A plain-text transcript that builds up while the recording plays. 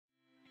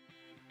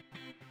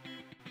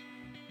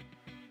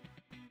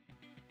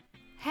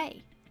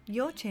Hey,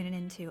 you're tuning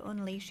into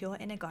Unleash Your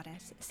Inner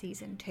Goddess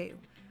Season 2,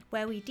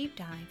 where we deep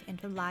dive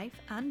into life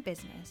and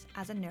business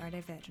as a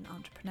neurodivergent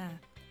entrepreneur.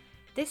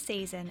 This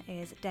season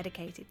is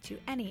dedicated to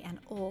any and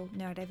all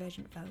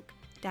neurodivergent folk,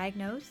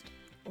 diagnosed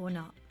or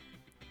not.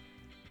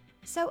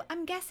 So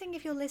I'm guessing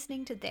if you're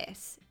listening to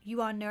this,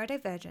 you are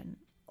neurodivergent,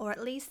 or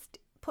at least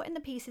putting the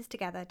pieces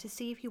together to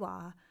see if you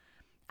are,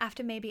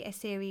 after maybe a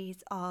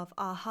series of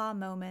aha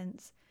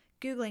moments,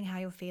 Googling how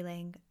you're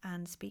feeling,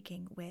 and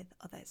speaking with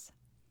others.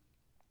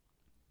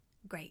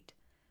 Great.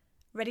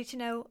 Ready to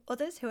know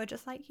others who are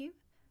just like you?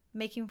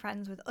 Making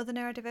friends with other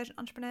neurodivergent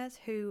entrepreneurs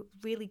who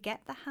really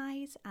get the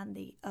highs and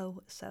the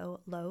oh-so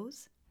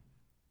lows?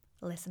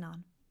 Listen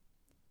on.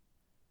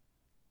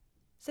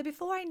 So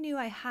before I knew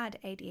I had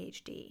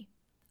ADHD,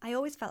 I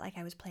always felt like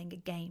I was playing a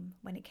game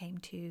when it came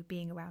to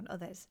being around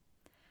others.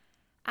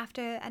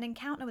 After an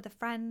encounter with a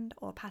friend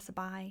or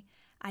passerby,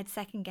 I'd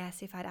second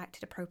guess if I'd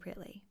acted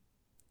appropriately.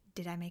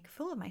 Did I make a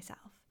fool of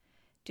myself?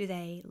 Do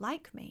they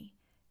like me?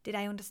 Did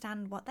I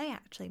understand what they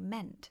actually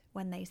meant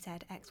when they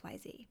said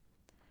XYZ?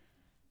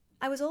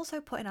 I was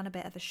also putting on a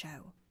bit of a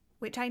show,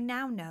 which I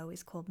now know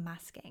is called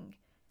masking,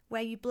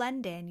 where you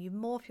blend in, you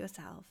morph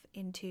yourself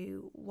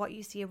into what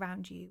you see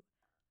around you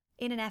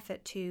in an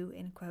effort to,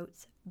 in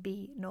quotes,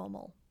 be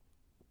normal.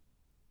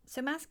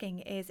 So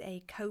masking is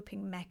a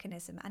coping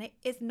mechanism, and it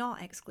is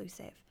not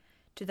exclusive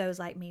to those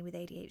like me with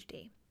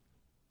ADHD.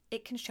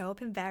 It can show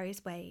up in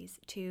various ways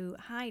to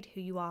hide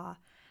who you are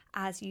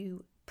as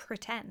you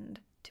pretend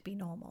to be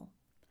normal.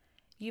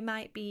 You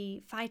might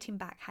be fighting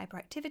back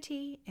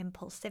hyperactivity,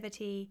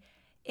 impulsivity,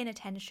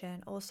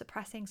 inattention, or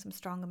suppressing some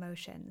strong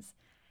emotions.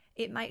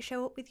 It might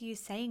show up with you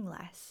saying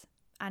less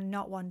and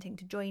not wanting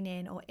to join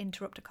in or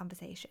interrupt a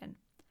conversation,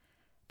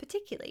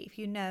 particularly if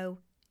you know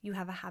you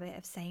have a habit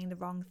of saying the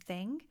wrong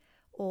thing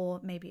or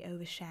maybe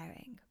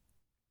oversharing.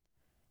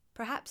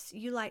 Perhaps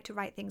you like to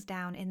write things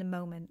down in the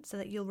moment so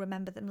that you'll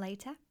remember them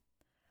later,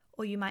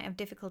 or you might have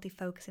difficulty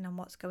focusing on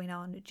what's going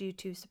on due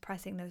to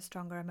suppressing those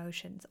stronger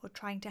emotions or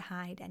trying to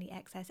hide any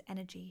excess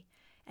energy,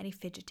 any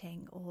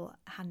fidgeting or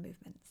hand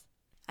movements.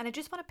 And I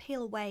just want to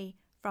peel away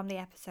from the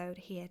episode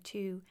here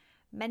to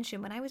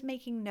mention when I was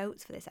making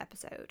notes for this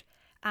episode,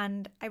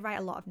 and I write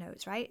a lot of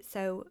notes, right?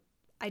 So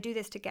I do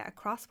this to get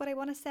across what I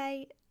want to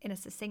say in a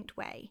succinct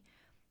way,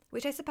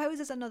 which I suppose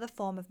is another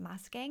form of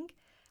masking,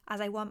 as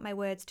I want my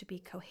words to be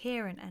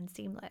coherent and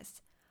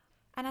seamless.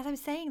 And as I'm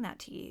saying that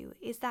to you,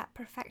 is that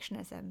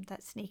perfectionism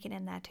that's sneaking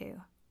in there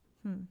too?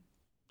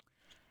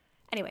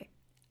 Anyway,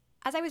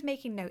 as I was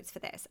making notes for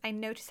this, I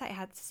noticed I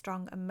had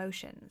strong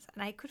emotions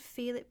and I could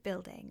feel it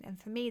building. And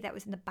for me, that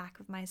was in the back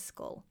of my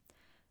skull,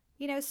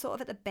 sort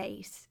of at the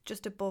base,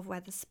 just above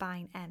where the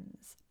spine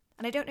ends.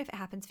 And I don't know if it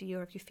happens for you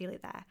or if you feel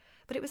it there,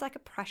 but it was like a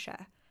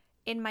pressure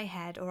in my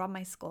head or on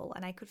my skull.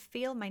 And I could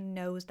feel my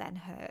nose then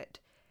hurt,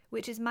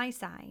 which is my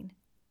sign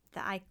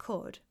that I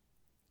could,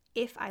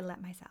 if I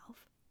let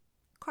myself,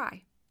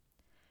 cry.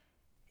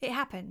 It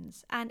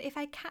happens, and if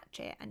I catch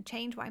it and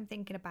change what I'm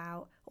thinking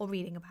about or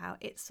reading about,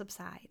 it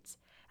subsides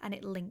and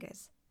it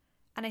lingers.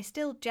 And I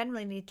still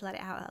generally need to let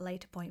it out at a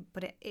later point,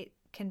 but it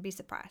can be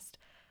suppressed.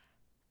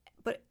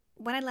 But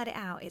when I let it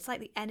out, it's like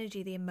the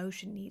energy, the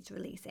emotion needs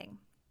releasing.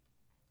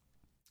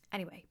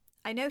 Anyway,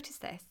 I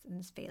noticed this and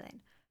this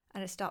feeling,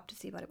 and I stopped to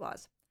see what it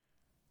was.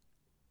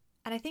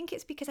 And I think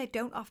it's because I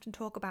don't often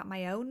talk about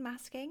my own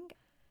masking,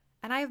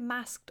 and I have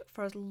masked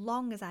for as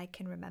long as I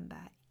can remember,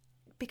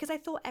 because I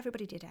thought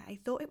everybody did it. I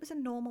thought it was a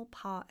normal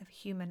part of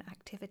human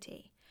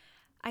activity.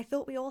 I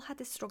thought we all had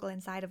this struggle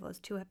inside of us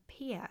to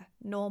appear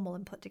normal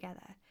and put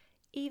together.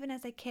 Even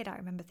as a kid, I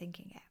remember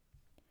thinking it.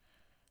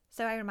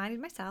 So I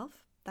reminded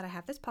myself that I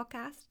have this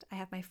podcast, I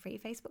have my free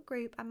Facebook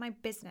group, and my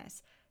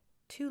business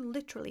to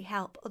literally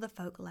help other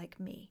folk like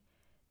me,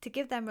 to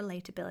give them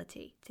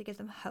relatability, to give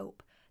them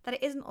hope, that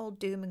it isn't all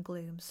doom and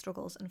gloom,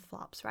 struggles and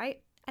flops,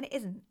 right? And it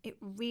isn't. It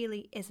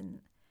really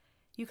isn't.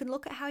 You can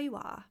look at how you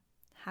are,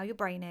 how your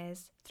brain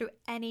is, through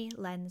any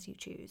lens you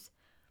choose.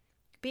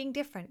 Being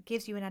different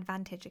gives you an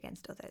advantage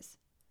against others.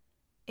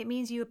 It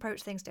means you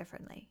approach things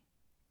differently.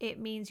 It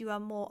means you are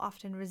more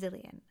often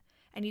resilient,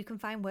 and you can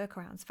find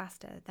workarounds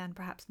faster than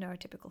perhaps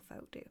neurotypical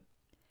folk do.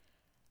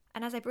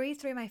 And as I breathe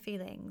through my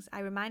feelings, I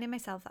reminded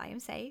myself that I am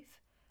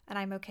safe, and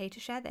I'm okay to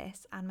share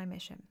this and my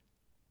mission.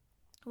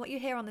 What you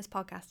hear on this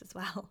podcast as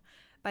well,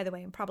 by the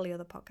way, and probably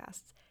other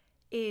podcasts,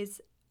 is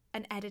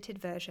an edited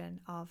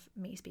version of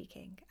me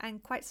speaking,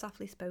 and quite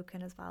softly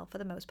spoken as well for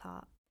the most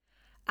part,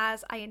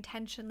 as I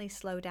intentionally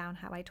slow down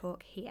how I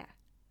talk here.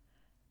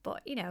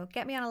 But,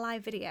 get me on a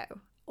live video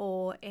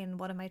or in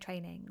one of my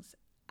trainings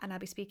and I'll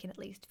be speaking at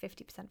least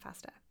 50%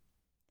 faster.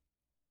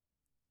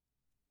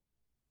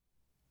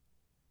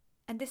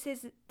 And this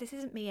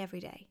isn't me every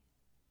day.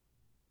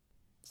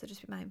 So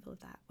just be mindful of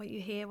that. What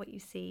you hear, what you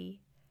see,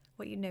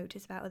 what you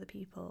notice about other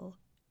people,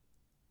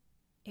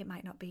 it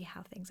might not be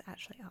how things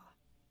actually are.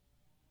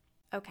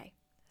 Okay,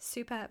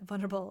 super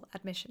vulnerable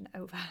admission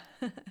over.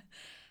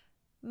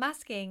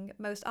 Masking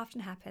most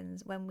often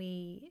happens when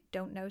we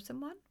don't know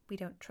someone, we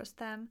don't trust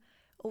them,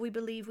 or we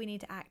believe we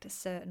need to act a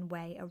certain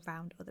way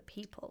around other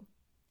people.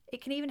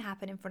 It can even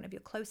happen in front of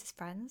your closest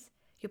friends,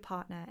 your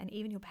partner, and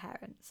even your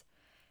parents.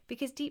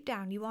 Because deep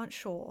down, you aren't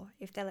sure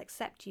if they'll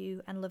accept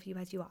you and love you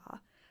as you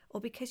are, or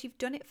because you've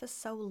done it for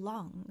so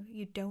long,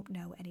 you don't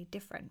know any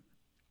different.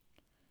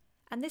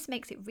 And this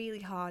makes it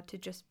really hard to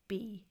just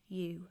be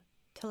you,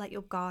 to let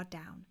your guard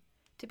down,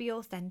 to be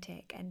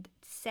authentic and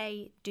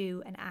say,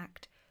 do, and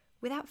act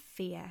without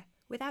fear,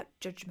 without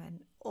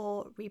judgment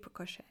or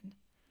repercussion.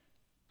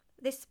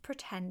 This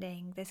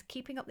pretending, this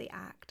keeping up the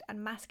act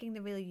and masking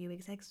the real you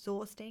is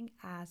exhausting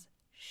as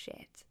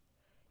shit.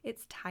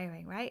 It's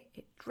tiring, right?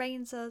 It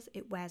drains us,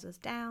 it wears us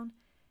down.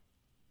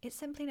 It's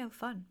simply no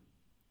fun.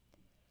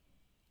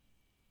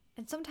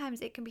 And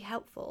sometimes it can be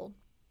helpful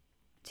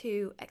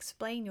to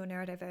explain your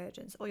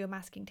neurodivergence or your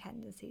masking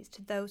tendencies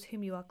to those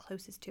whom you are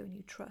closest to and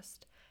you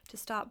trust, to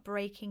start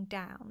breaking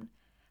down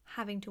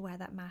having to wear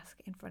that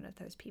mask in front of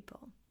those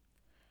people.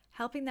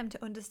 Helping them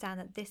to understand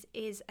that this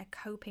is a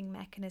coping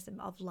mechanism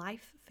of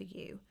life for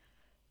you,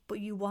 but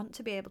you want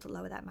to be able to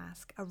lower that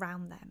mask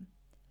around them.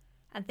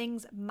 And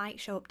things might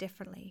show up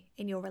differently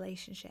in your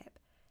relationship.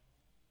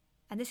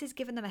 And this is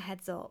giving them a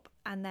heads up,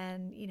 and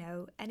then,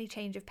 any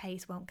change of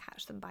pace won't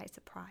catch them by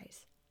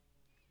surprise.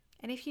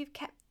 And if you've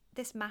kept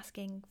this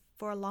masking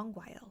for a long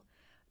while,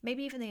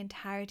 maybe even the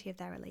entirety of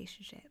their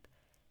relationship,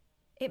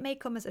 it may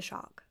come as a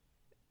shock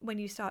when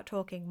you start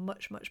talking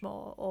much, much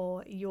more,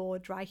 or your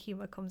dry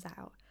humor comes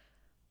out.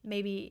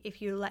 Maybe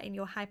if you're letting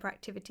your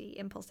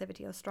hyperactivity,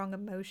 impulsivity, or strong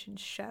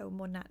emotions show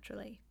more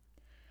naturally.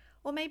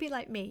 Or maybe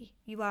like me,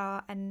 you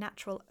are a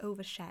natural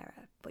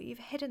oversharer, but you've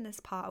hidden this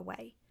part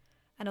away,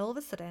 and all of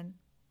a sudden,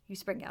 you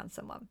spring it on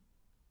someone.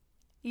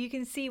 You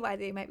can see why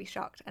they might be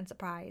shocked and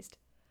surprised.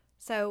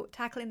 So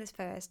tackling this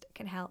first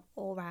can help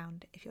all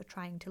round if you're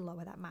trying to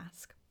lower that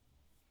mask.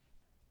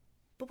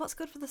 But what's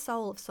good for the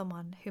soul of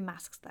someone who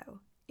masks, though,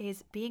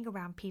 is being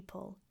around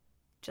people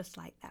just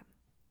like them.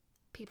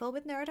 People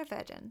with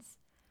neurodivergence,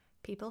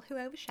 people who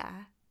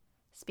overshare,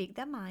 speak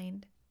their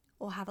mind,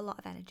 or have a lot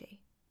of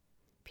energy.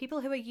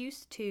 People who are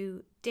used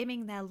to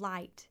dimming their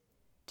light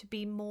to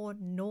be more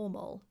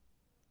normal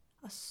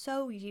are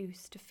so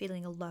used to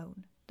feeling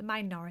alone, the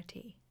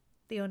minority,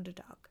 the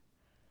underdog.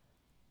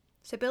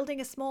 So building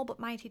a small but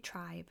mighty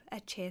tribe,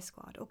 a cheer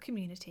squad or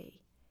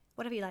community,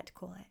 whatever you like to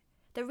call it,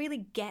 that really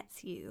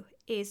gets you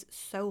is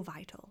so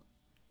vital.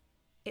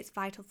 It's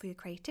vital for your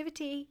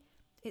creativity,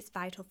 it's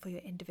vital for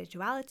your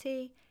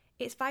individuality,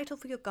 it's vital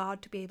for your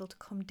guard to be able to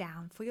come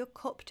down, for your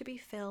cup to be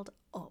filled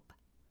up.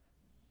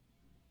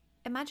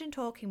 Imagine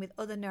talking with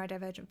other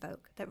neurodivergent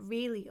folk that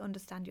really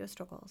understand your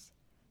struggles,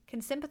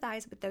 can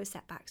sympathise with those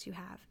setbacks you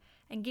have,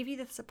 and give you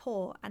the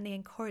support and the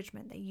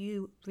encouragement that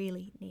you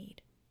really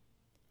need.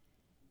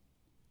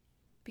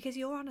 Because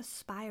you're on a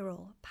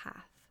spiral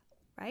path,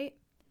 right?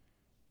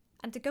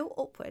 And to go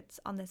upwards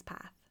on this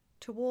path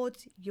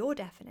towards your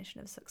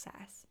definition of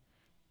success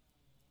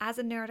as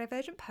a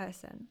neurodivergent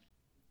person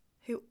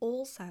who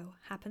also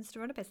happens to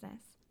run a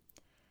business,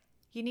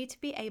 you need to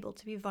be able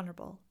to be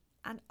vulnerable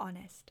and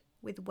honest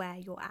with where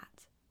you're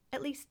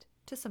at least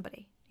to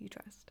somebody you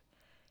trust.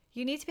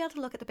 You need to be able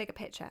to look at the bigger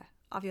picture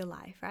of your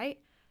life, right?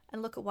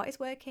 And look at what is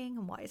working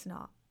and what is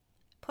not.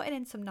 Putting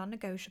in some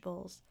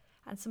non-negotiables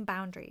and some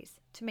boundaries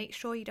to make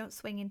sure you don't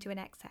swing into an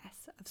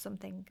excess of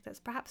something that's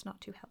perhaps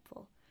not too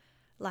helpful,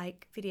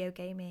 like video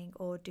gaming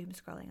or doom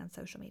scrolling on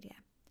social media.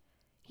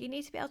 You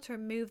need to be able to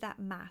remove that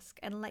mask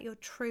and let your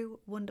true,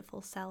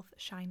 wonderful self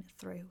shine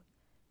through,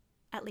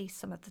 at least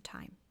some of the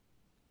time.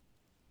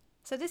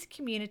 So this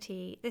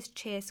community, this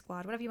cheer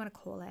squad, whatever you want to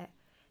call it,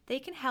 they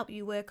can help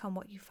you work on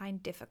what you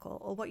find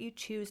difficult or what you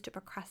choose to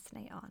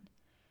procrastinate on.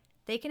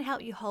 They can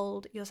help you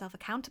hold yourself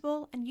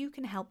accountable, and you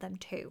can help them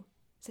too.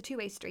 It's a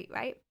two-way street,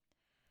 right?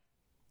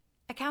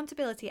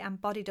 Accountability and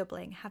body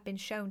doubling have been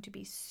shown to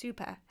be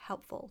super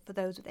helpful for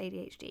those with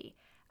ADHD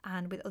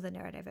and with other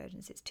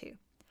neurodivergences too.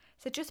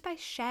 So just by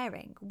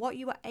sharing what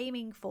you are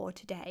aiming for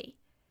today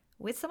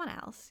with someone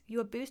else, you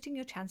are boosting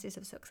your chances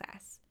of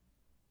success.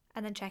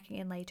 And then checking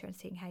in later and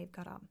seeing how you've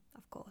got on,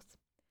 of course.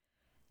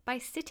 By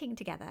sitting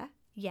together,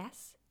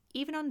 yes,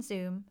 even on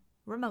Zoom,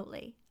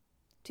 remotely,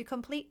 to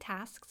complete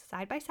tasks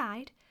side by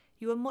side,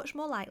 you are much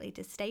more likely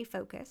to stay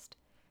focused,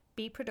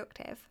 be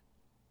productive,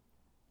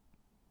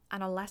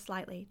 and are less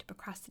likely to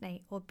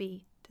procrastinate or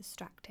be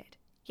distracted.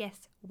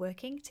 Yes,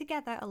 working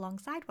together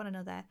alongside one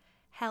another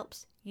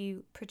helps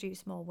you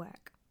produce more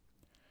work.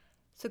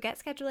 So get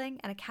scheduling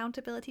an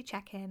accountability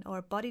check-in or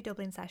a body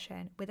doubling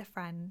session with a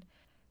friend.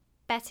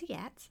 Better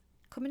yet,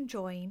 come and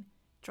join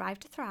Drive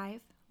to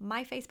Thrive,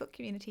 my Facebook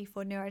community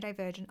for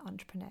neurodivergent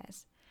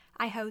entrepreneurs.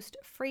 I host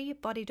free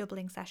body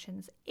doubling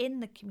sessions in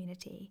the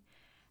community,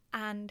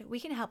 and we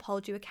can help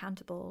hold you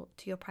accountable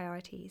to your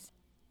priorities,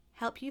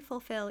 help you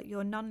fulfill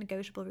your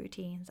non-negotiable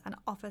routines, and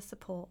offer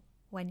support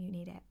when you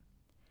need it.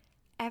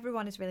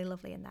 Everyone is really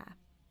lovely in there.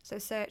 So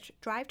search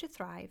Drive to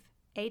Thrive,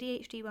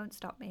 ADHD Won't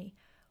Stop Me,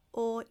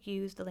 or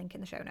use the link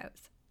in the show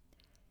notes.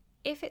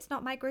 If it's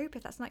not my group,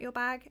 if that's not your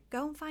bag,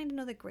 go and find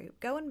another group.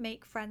 Go and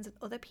make friends with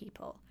other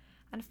people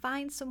and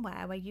find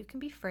somewhere where you can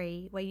be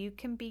free, where you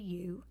can be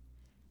you,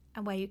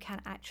 and where you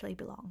can actually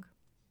belong.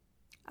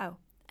 Oh,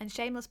 and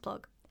shameless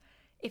plug.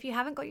 If you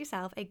haven't got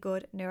yourself a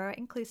good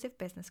neuro-inclusive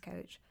business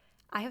coach,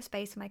 I have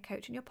space for my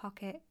Coach in Your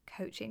Pocket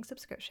coaching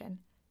subscription.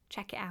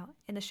 Check it out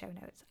in the show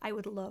notes. I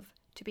would love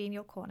to be in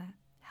your corner,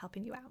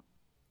 helping you out.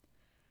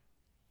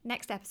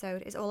 Next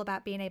episode is all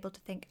about being able to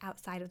think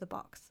outside of the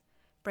box,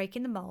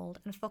 breaking the mold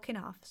and fucking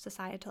off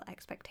societal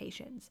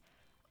expectations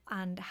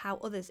and how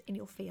others in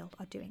your field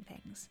are doing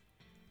things.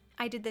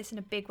 I did this in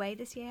a big way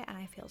this year and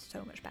I feel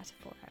so much better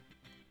for it.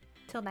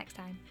 Till next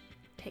time,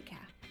 take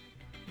care.